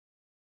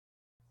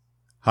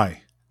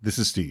Hi, this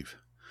is Steve.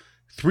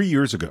 3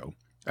 years ago,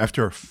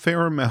 after a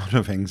fair amount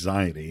of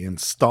anxiety and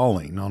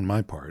stalling on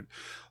my part,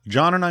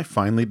 John and I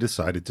finally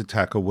decided to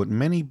tackle what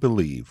many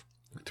believe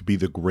to be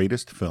the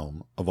greatest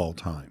film of all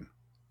time,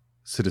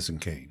 Citizen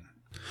Kane.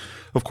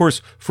 Of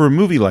course, for a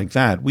movie like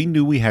that, we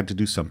knew we had to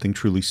do something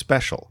truly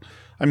special.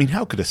 I mean,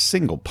 how could a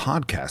single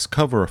podcast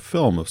cover a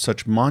film of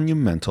such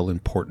monumental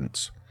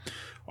importance?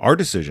 Our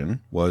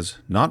decision was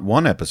not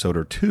one episode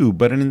or two,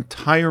 but an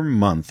entire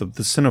month of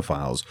the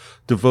Cinephiles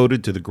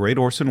devoted to the great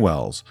Orson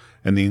Welles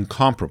and the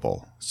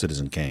incomparable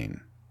Citizen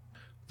Kane.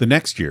 The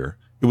next year,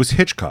 it was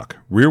Hitchcock,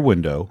 Rear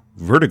Window,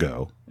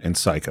 Vertigo, and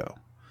Psycho.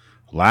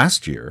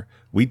 Last year,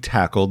 we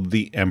tackled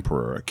The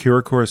Emperor,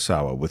 Akira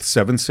Kurosawa, with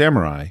Seven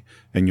Samurai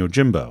and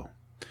Yojimbo.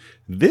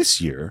 This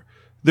year,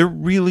 there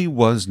really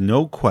was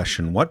no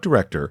question what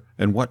director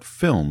and what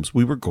films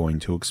we were going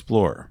to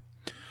explore.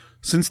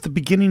 Since the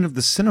beginning of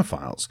the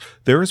Cinephiles,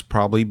 there has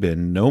probably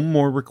been no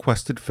more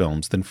requested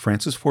films than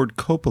Francis Ford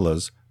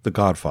Coppola's The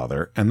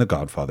Godfather and The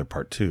Godfather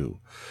Part 2.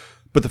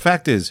 But the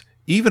fact is,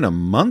 even a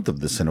month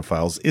of the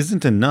Cinephiles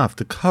isn't enough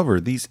to cover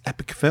these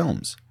epic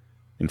films.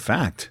 In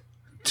fact,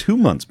 2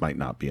 months might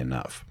not be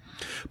enough.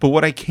 But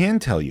what I can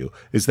tell you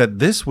is that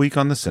this week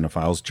on the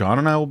Cinephiles, John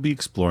and I will be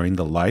exploring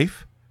the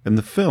life and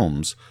the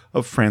films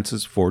of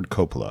Francis Ford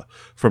Coppola,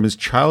 from his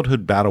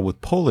childhood battle with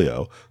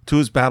polio to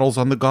his battles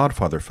on the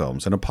Godfather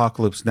films and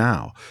Apocalypse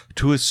Now,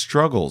 to his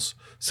struggles,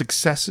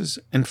 successes,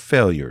 and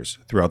failures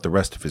throughout the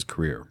rest of his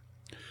career.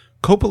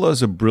 Coppola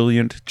is a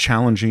brilliant,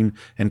 challenging,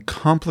 and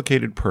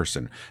complicated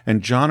person,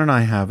 and John and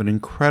I have an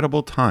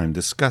incredible time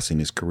discussing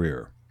his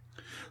career.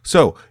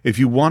 So, if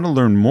you want to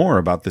learn more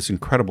about this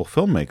incredible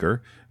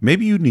filmmaker,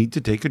 maybe you need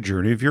to take a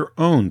journey of your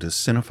own to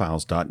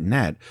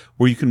cinephiles.net,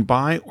 where you can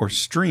buy or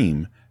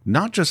stream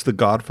not just The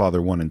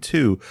Godfather 1 and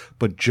 2,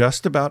 but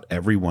just about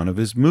every one of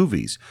his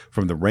movies,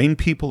 from The Rain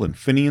People and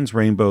Finian's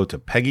Rainbow to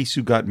Peggy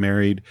Sue Got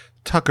Married,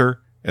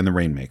 Tucker, and The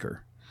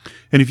Rainmaker.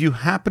 And if you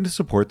happen to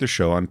support the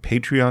show on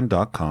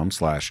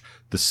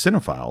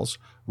patreon.com/thecинephiles,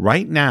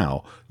 right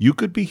now you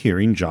could be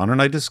hearing John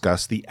and I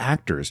discuss the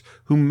actors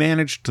who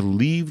managed to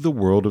leave the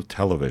world of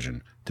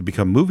television to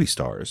become movie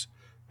stars,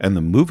 and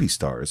the movie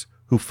stars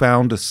who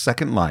found a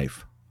second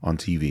life on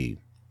TV.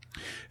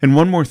 And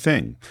one more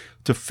thing.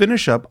 To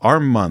finish up our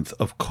month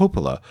of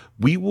Coppola,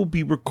 we will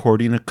be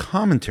recording a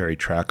commentary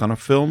track on a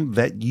film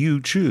that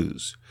you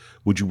choose.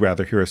 Would you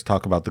rather hear us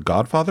talk about The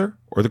Godfather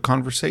or The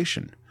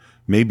Conversation?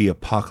 Maybe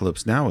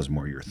Apocalypse Now is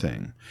more your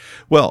thing.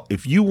 Well,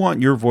 if you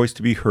want your voice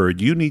to be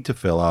heard, you need to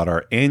fill out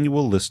our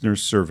annual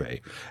listeners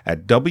survey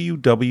at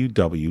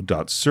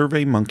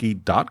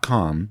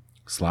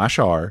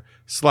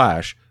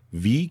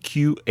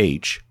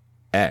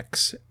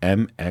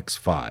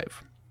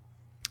www.surveymonkey.com/r/VQHXMX5.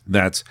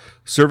 That's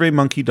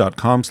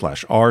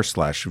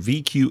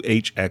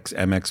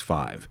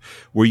surveymonkey.com/r/VQHXMX5,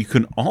 where you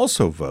can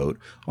also vote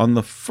on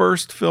the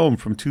first film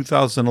from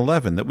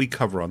 2011 that we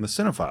cover on the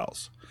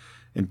Cinephiles.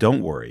 And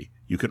don't worry,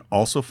 you can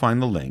also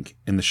find the link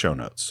in the show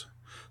notes.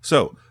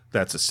 So,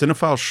 that's a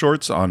Cinephile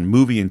Shorts on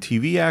movie and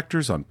TV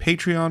actors on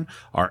Patreon,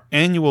 our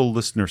annual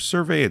listener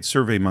survey at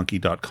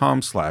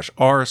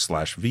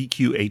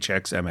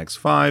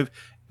surveymonkey.com/r/VQHXMX5,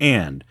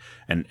 and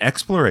an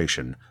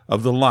exploration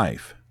of the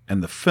life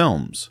and the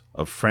films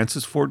of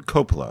Francis Ford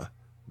Coppola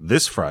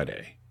this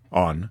Friday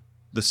on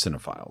The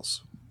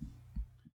Cinephiles.